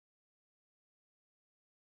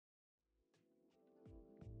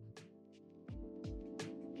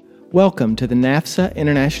Welcome to the NAFSA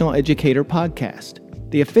International Educator Podcast,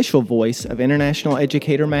 the official voice of International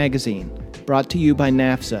Educator Magazine, brought to you by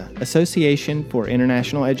NAFSA, Association for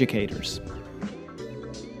International Educators.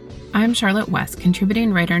 I'm Charlotte West,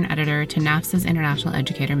 contributing writer and editor to NAFSA's International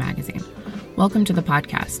Educator Magazine. Welcome to the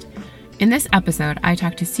podcast. In this episode, I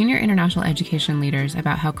talk to senior international education leaders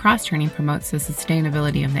about how cross-training promotes the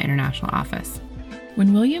sustainability of the international office.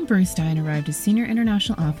 When William Brustein arrived as Senior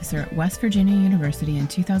International Officer at West Virginia University in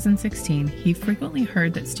 2016, he frequently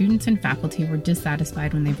heard that students and faculty were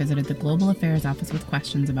dissatisfied when they visited the Global Affairs Office with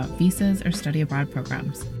questions about visas or study abroad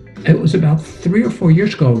programs. It was about 3 or 4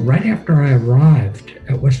 years ago, right after I arrived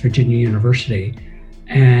at West Virginia University,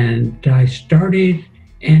 and I started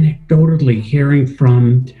anecdotally hearing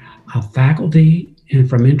from faculty and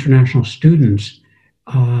from international students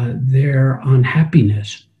their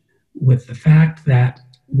unhappiness with the fact that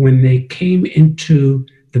when they came into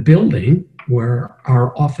the building where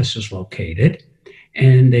our office is located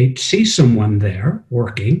and they'd see someone there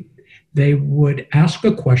working, they would ask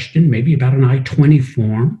a question, maybe about an I-20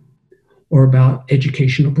 form or about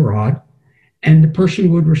education abroad, and the person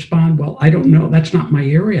would respond, well, I don't know, that's not my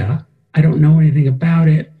area. I don't know anything about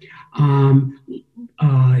it.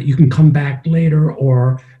 You can come back later,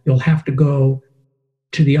 or you'll have to go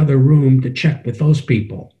to the other room to check with those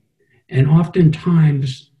people. And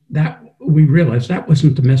oftentimes that we realized that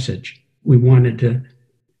wasn't the message we wanted to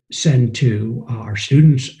send to our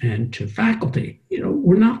students and to faculty. You know,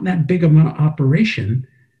 we're not that big of an operation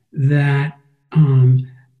that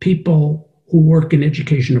people who work in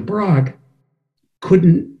education abroad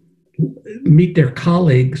couldn't meet their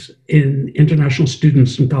colleagues in international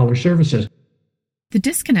students and scholar services. The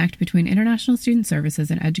disconnect between international student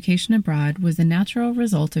services and education abroad was the natural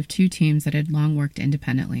result of two teams that had long worked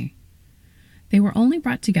independently. They were only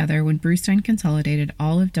brought together when Brustein consolidated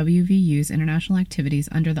all of WVU's international activities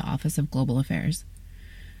under the Office of Global Affairs.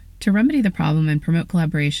 To remedy the problem and promote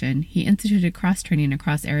collaboration, he instituted cross-training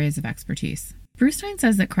across areas of expertise. Brustein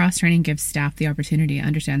says that cross-training gives staff the opportunity to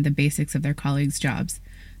understand the basics of their colleagues' jobs.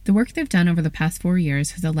 The work they've done over the past 4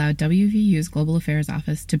 years has allowed WVU's Global Affairs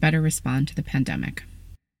Office to better respond to the pandemic.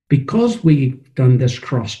 Because we've done this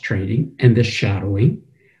cross-training and this shadowing,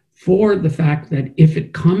 for the fact that if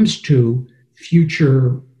it comes to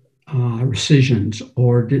future rescissions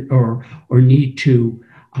or need to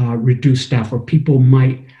reduce staff, or people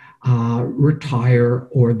might retire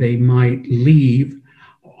or they might leave,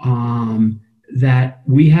 that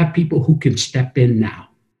we have people who can step in now,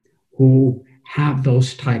 who have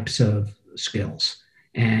those types of skills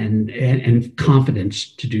and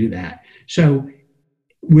confidence to do that. So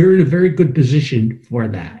we're in a very good position for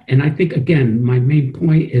that. And I think, again, my main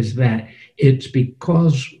point is that it's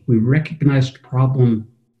because we recognized the problem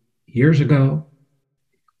years ago,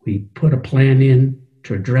 we put a plan in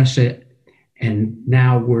to address it, and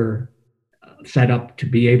now we're set up to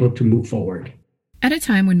be able to move forward. At a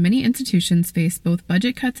time when many institutions face both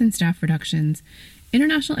budget cuts and staff reductions,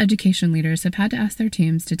 international education leaders have had to ask their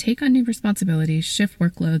teams to take on new responsibilities, shift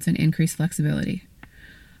workloads, and increase flexibility.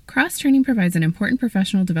 Cross-training provides an important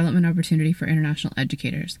professional development opportunity for international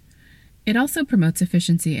educators. It also promotes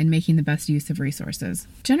efficiency in making the best use of resources.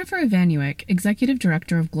 Jennifer Ivanuik, Executive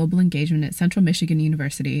Director of Global Engagement at Central Michigan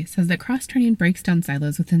University, says that cross-training breaks down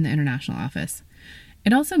silos within the international office.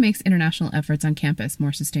 It also makes international efforts on campus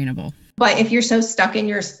more sustainable. But if you're so stuck in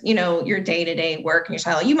your day-to-day work and your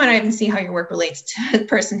silo, you might not even see how your work relates to the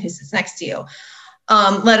person who sits next to you,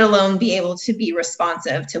 let alone be able to be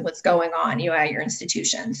responsive to what's going on, at your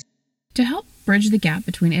institutions. To help bridge the gap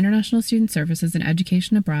between international student services and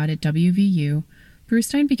education abroad at WVU,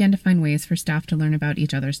 Brustein began to find ways for staff to learn about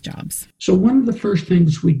each other's jobs. So one of the first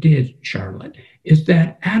things we did, Charlotte, is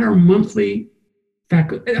that at our monthly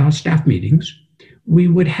staff meetings, we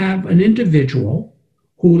would have an individual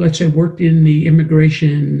who, let's say, worked in the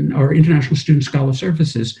immigration or international student scholar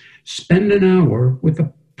services, spend an hour with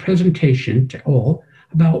a presentation to all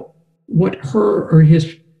about what her or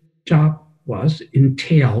his job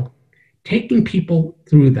entailed, taking people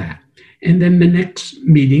through that. And then the next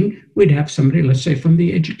meeting, we'd have somebody, let's say, from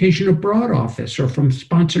the Education Abroad Office or from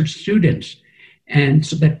sponsored students, and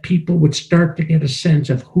so that people would start to get a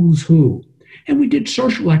sense of who's who. And we did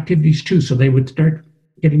social activities too, so they would start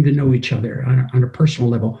getting to know each other on a personal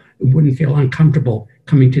level. It wouldn't feel uncomfortable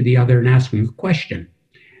coming to the other and asking a question.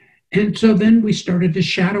 And so then we started the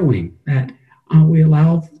shadowing, that we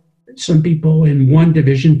allowed some people in one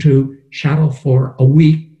division to shadow for a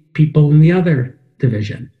week people in the other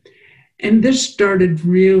division. And this started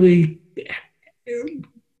really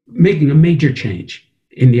making a major change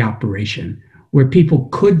in the operation, where people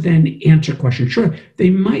could then answer questions. Sure, they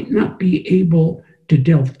might not be able to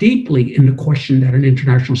delve deeply in the question that an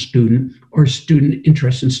international student or student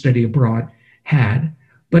interested in study abroad had,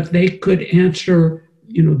 but they could answer,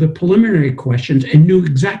 the preliminary questions and knew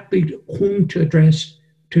exactly whom to address,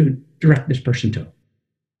 to direct this person to.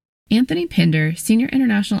 Anthony Pinder, Senior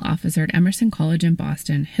International Officer at Emerson College in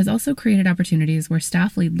Boston, has also created opportunities where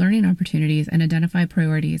staff lead learning opportunities and identify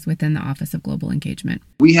priorities within the Office of Global Engagement.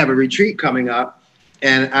 We have a retreat coming up,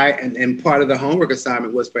 and part of the homework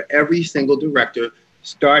assignment was for every single director,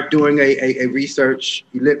 start doing a research,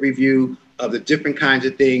 lit review of the different kinds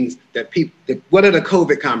of things that what are the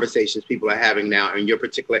COVID conversations people are having now in your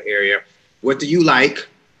particular area? What do you like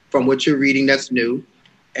from what you're reading that's new?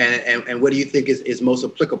 And what do you think is most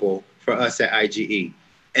applicable for us at IGE?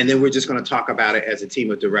 And then we're just going to talk about it as a team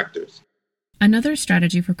of directors. Another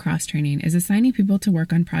strategy for cross-training is assigning people to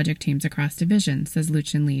work on project teams across divisions, says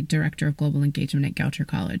Lucien Lee, Director of Global Engagement at Goucher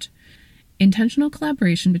College. Intentional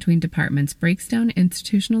collaboration between departments breaks down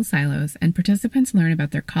institutional silos, and participants learn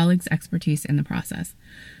about their colleagues' expertise in the process.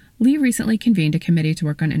 Lee recently convened a committee to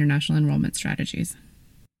work on international enrollment strategies.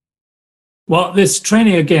 Well, this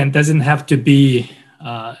training, again, doesn't have to be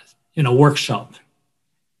workshop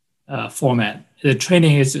format. The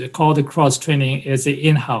training is called the cross training, is an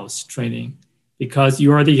in-house training because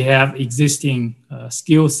you already have existing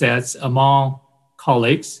skill sets among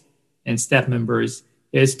colleagues and staff members,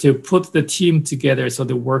 is to put the team together so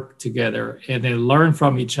they work together and they learn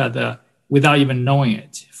from each other without even knowing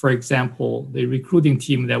it. For example, the recruiting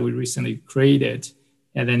team that we recently created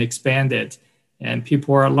and then expanded, and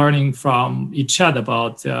people are learning from each other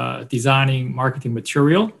about designing marketing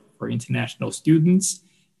material for international students,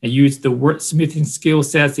 and use the wordsmithing skill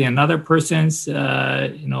sets in another person's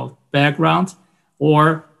background,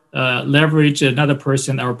 or leverage another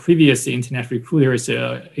person, our previous international recruiter's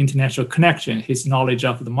international connection, his knowledge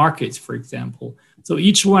of the markets, for example. So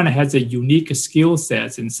each one has a unique skill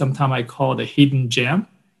set, and sometimes I call it a hidden gem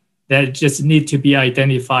that just need to be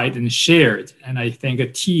identified and shared. And I think a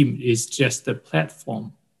team is just the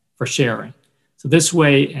platform for sharing. So this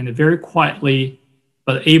way, and very quietly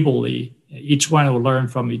but ably, each one will learn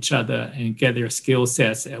from each other and get their skill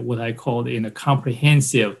sets at what I call in a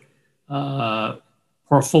comprehensive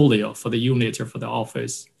portfolio for the unit or for the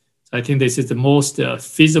office. So I think this is the most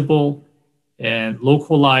feasible and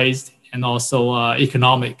localized and also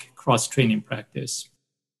economic cross-training practice.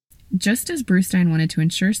 Just as Bruce Stein wanted to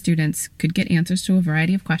ensure students could get answers to a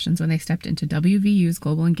variety of questions when they stepped into WVU's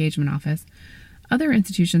Global Engagement Office, other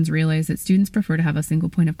institutions realized that students prefer to have a single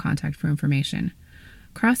point of contact for information.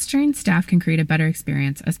 Cross-trained staff can create a better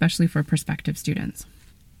experience, especially for prospective students.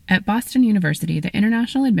 At Boston University, the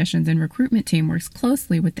International Admissions and Recruitment team works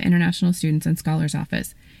closely with the International Students and Scholars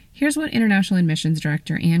Office. Here's what International Admissions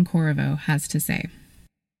Director Anne Corriveau has to say.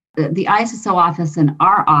 The ISSO office and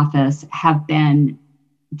our office have been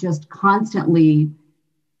just constantly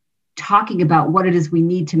talking about what it is we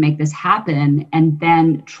need to make this happen, and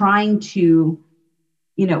then trying to,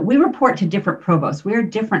 we report to different provosts. We're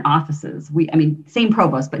different offices. Same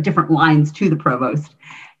provost, but different lines to the provost.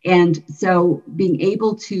 And so being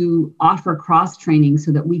able to offer cross-training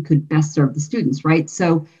so that we could best serve the students, right?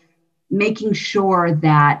 So making sure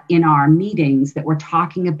that in our meetings that we're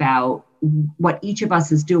talking about what each of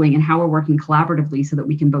us is doing and how we're working collaboratively so that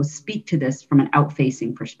we can both speak to this from an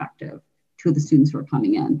out-facing perspective to the students who are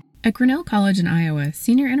coming in. At Grinnell College in Iowa,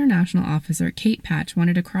 Senior International Officer Kate Patch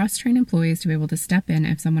wanted to cross-train employees to be able to step in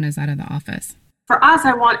if someone is out of the office. For us,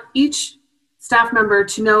 I want each staff member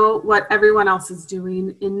to know what everyone else is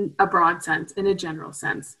doing in a broad sense, in a general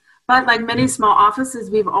sense. But like many small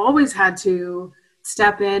offices, we've always had to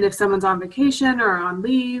step in if someone's on vacation or on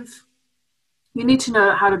leave. You need to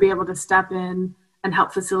know how to be able to step in and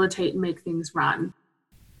help facilitate and make things run.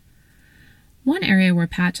 One area where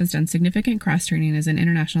Patch has done significant cross-training is in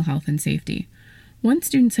international health and safety. Once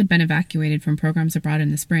students had been evacuated from programs abroad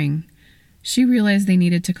in the spring, she realized they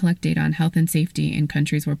needed to collect data on health and safety in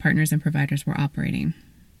countries where partners and providers were operating.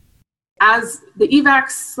 As the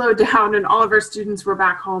evacs slowed down and all of our students were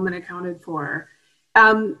back home and accounted for,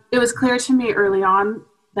 it was clear to me early on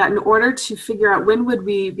that in order to figure out when would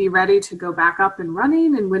we be ready to go back up and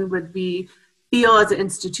running and when would we feel as an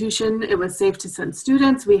institution it was safe to send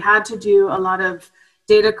students, we had to do a lot of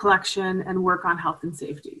data collection and work on health and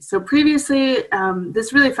safety. So previously,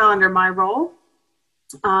 this really fell under my role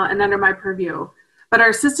and under my purview. But our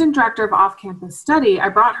assistant director of off-campus study, I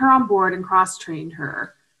brought her on board and cross-trained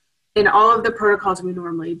her in all of the protocols we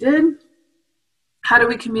normally did. How do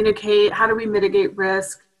we communicate? How do we mitigate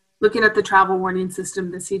risk? Looking at the travel warning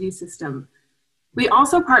system, the CD system. We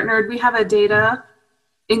also partnered, we have a data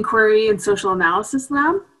inquiry and social analysis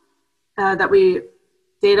lab that we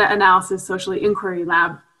data analysis socially inquiry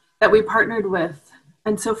lab that we partnered with.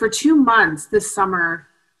 And so for 2 months this summer,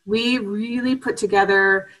 we really put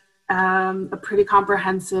together a pretty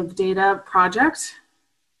comprehensive data project.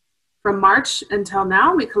 From March until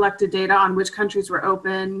now, we collected data on which countries were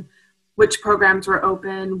open, which programs were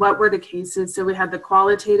open, what were the cases. So we had the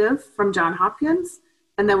qualitative from Johns Hopkins,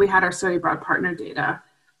 and then we had our Study Abroad partner data.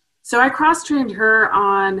 So I cross-trained her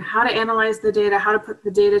on how to analyze the data, how to put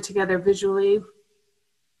the data together visually,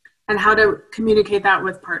 and how to communicate that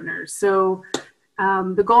with partners. So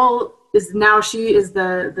the goal is now she is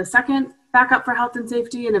the second backup for health and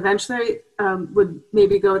safety, and eventually would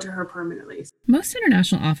maybe go to her permanently. Most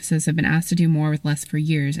international offices have been asked to do more with less for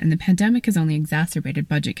years, and the pandemic has only exacerbated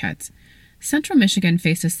budget cuts. Central Michigan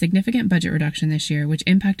faced a significant budget reduction this year, which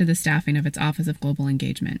impacted the staffing of its Office of Global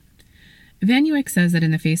Engagement. Vanuik says that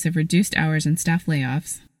in the face of reduced hours and staff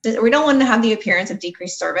layoffs, we don't want to have the appearance of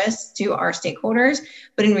decreased service to our stakeholders,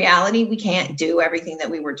 but in reality, we can't do everything that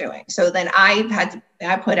we were doing. So then I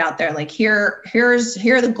put out there, like, here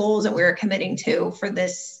are the goals that we're committing to for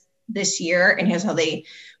this year, and here's how they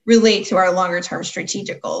relate to our longer term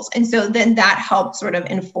strategic goals. And so then that helped sort of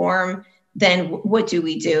inform then what do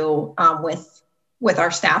we do with our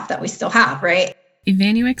staff that we still have, right?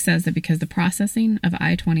 Vanuik says that because the processing of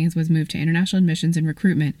I-20s was moved to international admissions and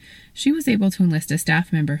recruitment, she was able to enlist a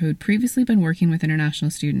staff member who had previously been working with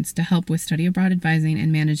international students to help with study abroad advising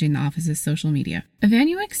and managing the office's social media.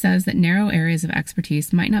 Vanuik says that narrow areas of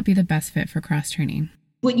expertise might not be the best fit for cross-training.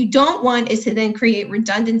 What you don't want is to then create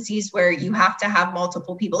redundancies where you have to have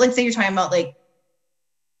multiple people. Let's say you're talking about like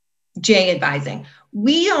J advising.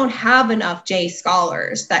 We don't have enough J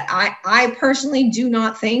scholars that I personally do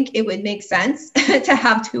not think it would make sense to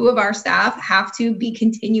have 2 of our staff have to be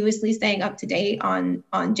continuously staying up to date on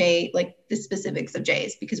J, like the specifics of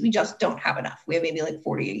J's, because we just don't have enough. We have maybe like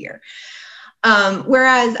 40 a year.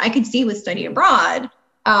 Whereas I could see with study abroad,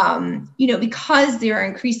 because there are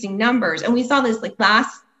increasing numbers, and we saw this like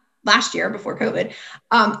last year before COVID,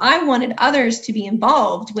 I wanted others to be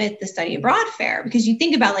involved with the study abroad fair, because you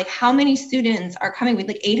think about like how many students are coming, with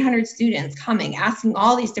like 800 students coming, asking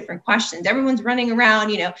all these different questions. Everyone's running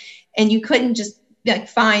around, and you couldn't just like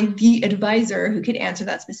find the advisor who could answer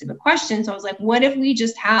that specific question. So I was like, what if we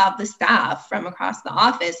just have the staff from across the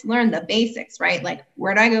office learn the basics, right? Like,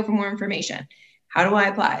 where do I go for more information? How do I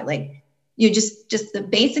apply? Like, just the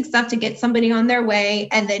basic stuff to get somebody on their way,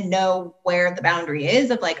 and then know where the boundary is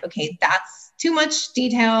of like, okay, that's too much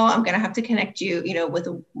detail. I'm going to have to connect you, with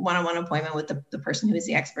a one-on-one appointment with the person who is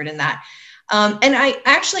the expert in that. And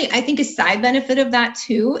I think a side benefit of that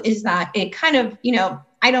too, is that it kind of,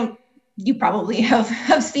 you probably have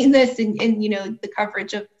seen this in the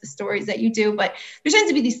coverage of the stories that you do, but there tends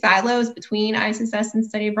to be these silos between ISSS and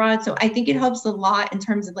study abroad. So I think it helps a lot in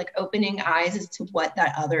terms of like opening eyes as to what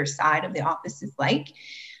that other side of the office is like.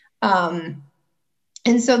 And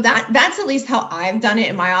so that's at least how I've done it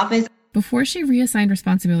in my office. Before she reassigned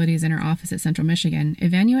responsibilities in her office at Central Michigan,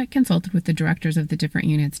 Vanuik consulted with the directors of the different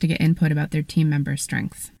units to get input about their team members'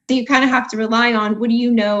 strengths. So you kind of have to rely on, what do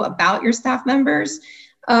you know about your staff members?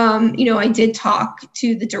 I did talk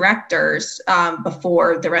to the directors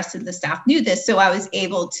before the rest of the staff knew this. So I was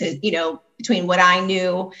able to, between what I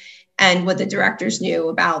knew and what the directors knew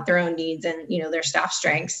about their own needs and, their staff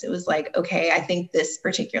strengths, it was like, okay, I think this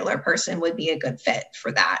particular person would be a good fit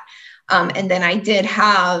for that. And then I did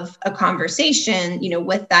have a conversation,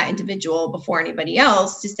 with that individual before anybody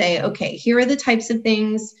else to say, okay, here are the types of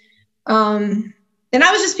things. And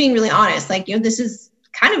I was just being really honest, like, this is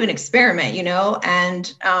kind of an experiment,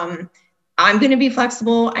 and I'm going to be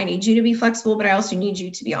flexible. I need you to be flexible, but I also need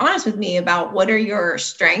you to be honest with me about what are your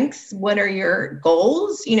strengths, what are your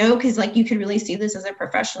goals, because like you could really see this as a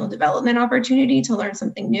professional development opportunity to learn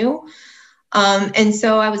something new. And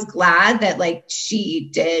so I was glad that like she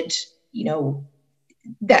did,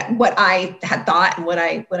 that what I had thought and what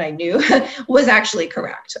I knew was actually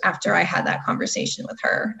correct. After I had that conversation with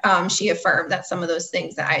her, she affirmed that some of those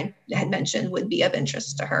things that I had mentioned would be of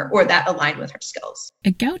interest to her, or that aligned with her skills.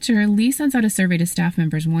 At Goucher, Lee sends out a survey to staff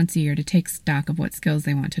members once a year to take stock of what skills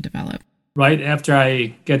they want to develop. Right after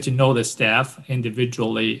I get to know the staff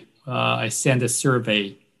individually, I send a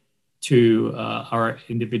survey to our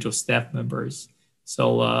individual staff members.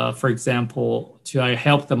 So, for example, to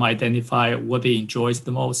help them identify what they enjoyed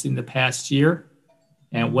the most in the past year,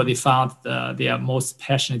 and what they found they are most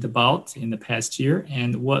passionate about in the past year,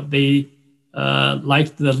 and what they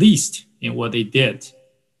liked the least in what they did.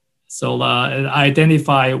 So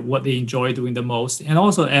identify what they enjoy doing the most, and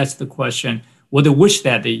also ask the question, what they wish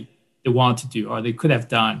that they want to do, or they could have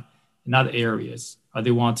done in other areas, or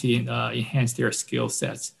they want to enhance their skill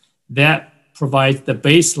sets. That provides the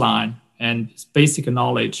baseline and basic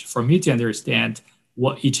knowledge for me to understand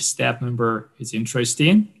what each staff member is interested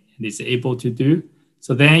in and is able to do.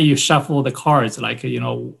 So then you shuffle the cards, like,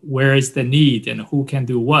 where is the need and who can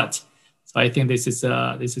do what. So I think this is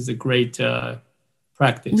a great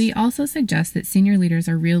practice. Lee also suggests that senior leaders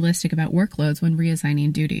are realistic about workloads when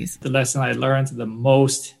reassigning duties. The lesson I learned the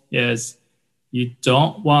most is you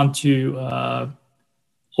don't want to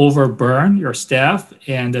overburn your staff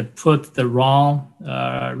and put the wrong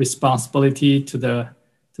responsibility to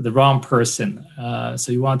the wrong person.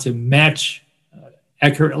 So you want to match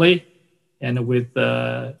accurately and with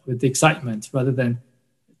excitement, rather than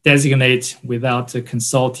designate without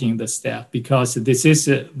consulting the staff, because this is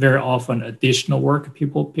very often additional work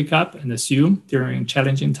people pick up and assume during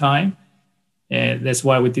challenging time. And that's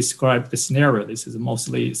why we describe the scenario. This is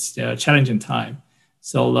mostly challenging time.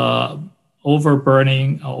 So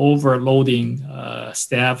overburning, overloading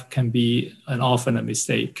staff can be often a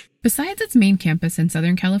mistake. Besides its main campus in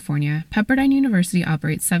Southern California, Pepperdine University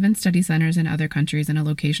operates 7 study centers in other countries and a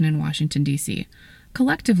location in Washington, D.C.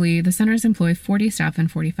 Collectively, the centers employ 40 staff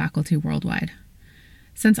and 40 faculty worldwide.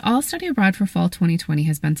 Since all study abroad for fall 2020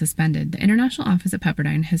 has been suspended, the International Office at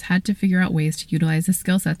Pepperdine has had to figure out ways to utilize the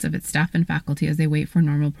skill sets of its staff and faculty as they wait for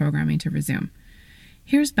normal programming to resume.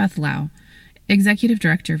 Here's Beth Lau, Executive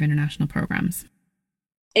Director of International Programs.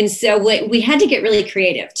 And so we had to get really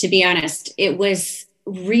creative, to be honest. It was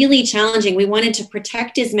really challenging. We wanted to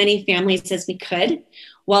protect as many families as we could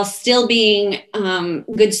while still being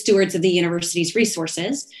good stewards of the university's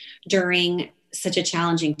resources during such a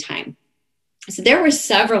challenging time. So there were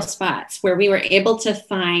several spots where we were able to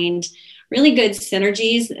find really good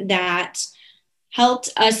synergies that helped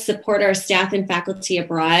us support our staff and faculty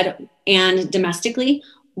abroad and domestically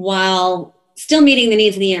while still meeting the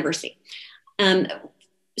needs of the university.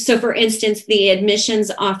 So for instance, the admissions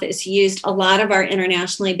office used a lot of our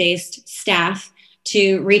internationally based staff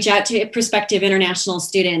to reach out to prospective international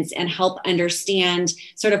students and help understand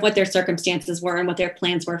sort of what their circumstances were and what their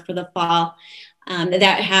plans were for the fall.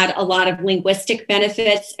 That had a lot of linguistic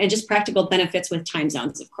benefits and just practical benefits with time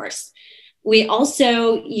zones, of course. We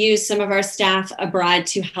also use some of our staff abroad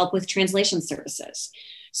to help with translation services.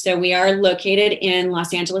 So we are located in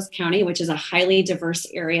Los Angeles County, which is a highly diverse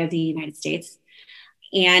area of the United States.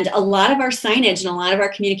 And a lot of our signage and a lot of our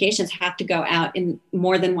communications have to go out in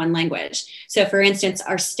more than one language. So for instance,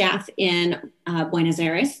 our staff in Buenos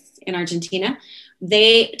Aires in Argentina,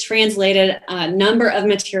 they translated a number of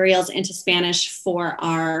materials into Spanish for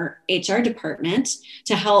our HR department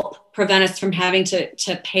to help prevent us from having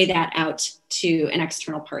to pay that out to an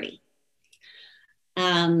external party.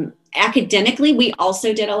 Academically, we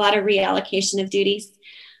also did a lot of reallocation of duties.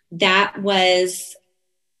 That was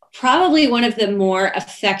probably one of the more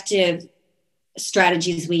effective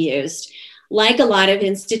strategies we used. Like a lot of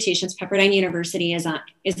institutions, Pepperdine University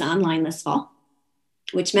is online this fall,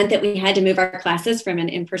 which meant that we had to move our classes from an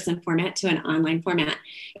in-person format to an online format.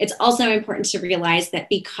 It's also important to realize that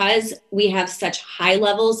because we have such high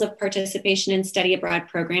levels of participation in study abroad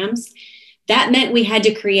programs, that meant we had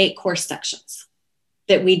to create course sections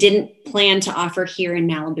that we didn't plan to offer here in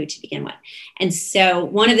Malibu to begin with. And so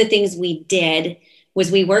one of the things we did was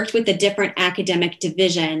we worked with the different academic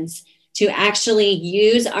divisions to actually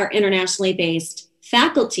use our internationally based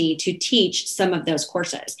faculty to teach some of those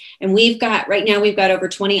courses. And right now we've got over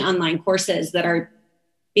 20 online courses that are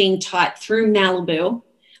being taught through Malibu,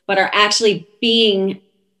 but are actually being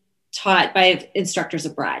taught by instructors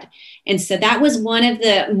abroad. And so that was one of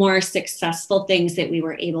the more successful things that we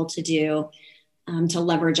were able to do to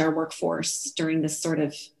leverage our workforce during this sort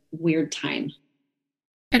of weird time.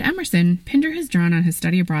 At Emerson, Pinder has drawn on his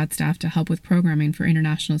study abroad staff to help with programming for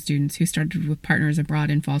international students who started with Partners Abroad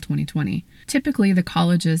in fall 2020. Typically, the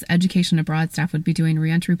college's education abroad staff would be doing a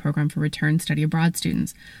reentry program for return study abroad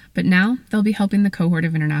students, but now they'll be helping the cohort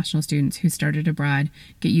of international students who started abroad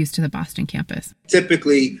get used to the Boston campus.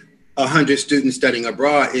 Typically, 100 students studying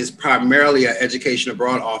abroad is primarily an education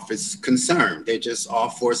abroad office concern. They're just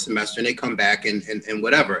off for a semester and they come back and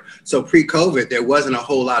whatever. So pre-COVID, there wasn't a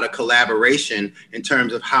whole lot of collaboration in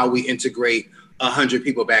terms of how we integrate 100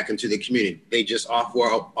 people back into the community. They just were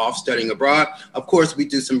off studying abroad. Of course, we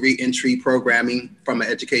do some re-entry programming from an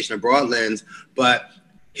education abroad lens, but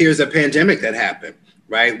here's a pandemic that happened.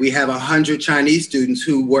 Right? We have 100 Chinese students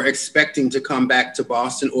who were expecting to come back to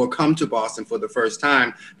Boston or come to Boston for the first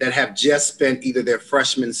time that have just spent either their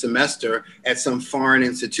freshman semester at some foreign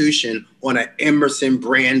institution on an Emerson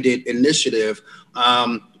branded initiative,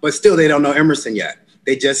 but still they don't know Emerson yet.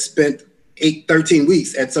 They just spent 13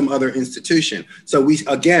 weeks at some other institution. So we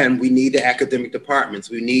need the academic departments.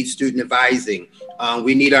 We need student advising.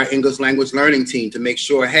 We need our English language learning team to make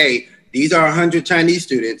sure, hey, these are 100 Chinese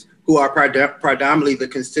students who are predominantly the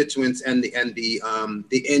constituents and the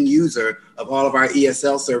end user of all of our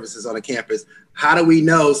ESL services on the campus. How do we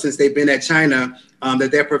know, since they've been at China,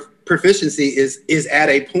 that their proficiency is at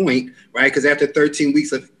a point, right? Because after 13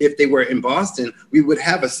 weeks, if they were in Boston, we would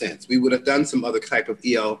have a sense. We would have done some other type of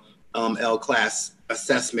EL class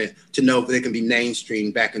assessment to know if they can be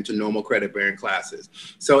mainstreamed back into normal credit-bearing classes.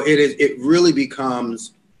 So it really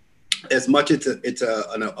becomes, as much it's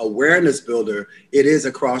an awareness builder, it is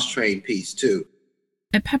a cross-train piece too.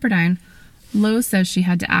 At Pepperdine, Lowe says she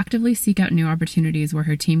had to actively seek out new opportunities where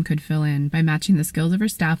her team could fill in by matching the skills of her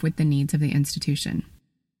staff with the needs of the institution.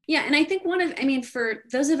 Yeah, and I think for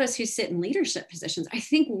those of us who sit in leadership positions, I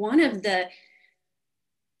think one of the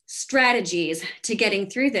strategies to getting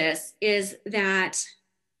through this is that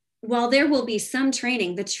while there will be some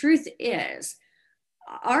training, the truth is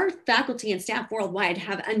our faculty and staff worldwide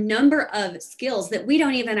have a number of skills that we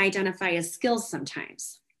don't even identify as skills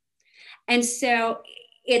sometimes. And so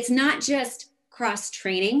it's not just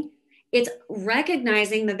cross-training, it's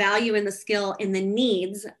recognizing the value in the skill and the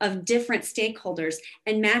needs of different stakeholders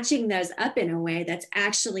and matching those up in a way that's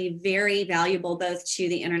actually very valuable both to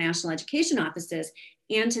the international education offices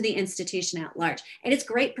and to the institution at large. And it's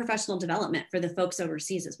great professional development for the folks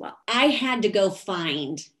overseas as well. I had to go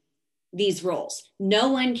find these roles. No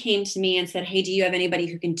one came to me and said, hey, do you have anybody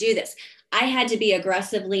who can do this? I had to be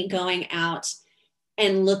aggressively going out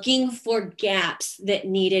and looking for gaps that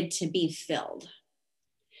needed to be filled.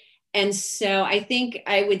 And so I think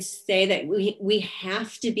I would say that we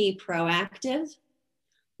have to be proactive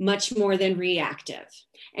much more than reactive.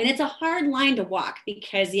 And it's a hard line to walk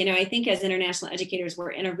because, I think as international educators,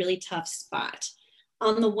 we're in a really tough spot.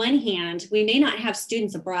 On the one hand, we may not have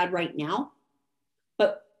students abroad right now,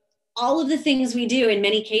 but all of the things we do, in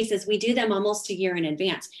many cases, we do them almost a year in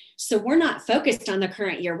advance. So we're not focused on the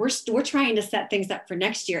current year. We're trying to set things up for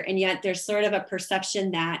next year. And yet there's sort of a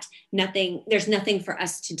perception that there's nothing for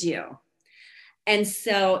us to do. And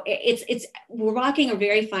so we're walking a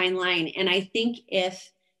very fine line. And I think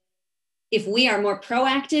if we are more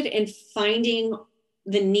proactive in finding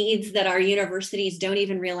the needs that our universities don't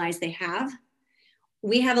even realize they have,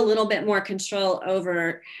 we have a little bit more control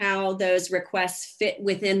over how those requests fit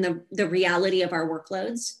within the reality of our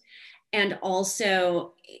workloads. And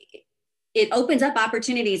also, it opens up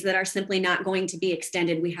opportunities that are simply not going to be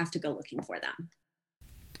extended. We have to go looking for them.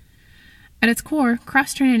 At its core,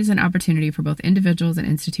 cross-training is an opportunity for both individuals and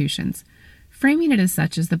institutions. Framing it as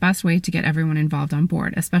such is the best way to get everyone involved on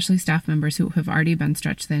board, especially staff members who have already been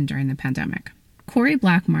stretched thin during the pandemic. Corey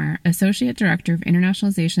Blackmar, Associate Director of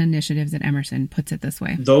Internationalization Initiatives at Emerson, puts it this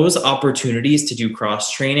way. Those opportunities to do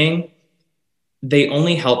cross-training, they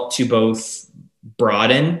only help to both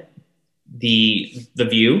broaden the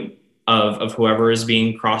view of whoever is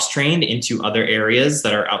being cross-trained into other areas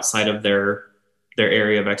that are outside of their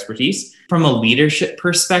area of expertise. From a leadership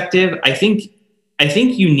perspective, I think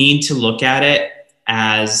you need to look at it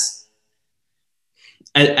as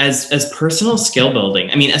personal skill building.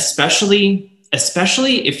 I mean, especially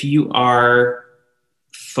if you are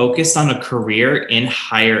focused on a career in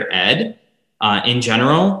higher ed in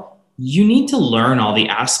general, you need to learn all the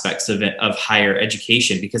aspects of higher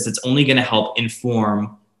education because it's only going to help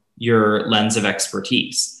inform your lens of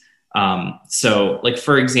expertise. So like,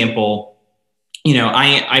 for example,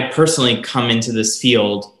 I personally come into this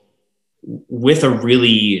field with a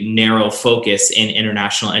really narrow focus in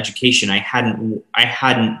international education. I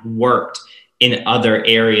hadn't worked in other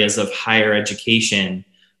areas of higher education.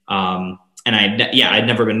 And I'd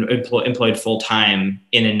never been employed full-time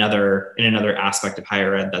in another aspect of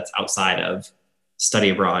higher ed that's outside of study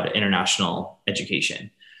abroad, international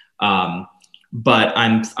education. But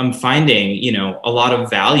I'm finding, a lot of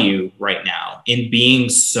value right now in being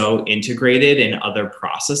so integrated in other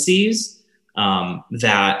processes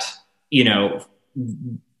that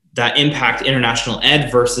impact international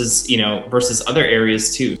ed versus other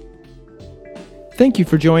areas too. Thank you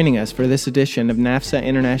for joining us for this edition of NAFSA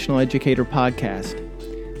International Educator Podcast.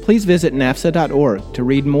 Please visit nafsa.org to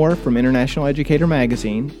read more from International Educator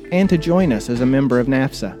Magazine and to join us as a member of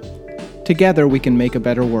NAFSA. Together we can make a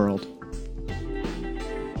better world.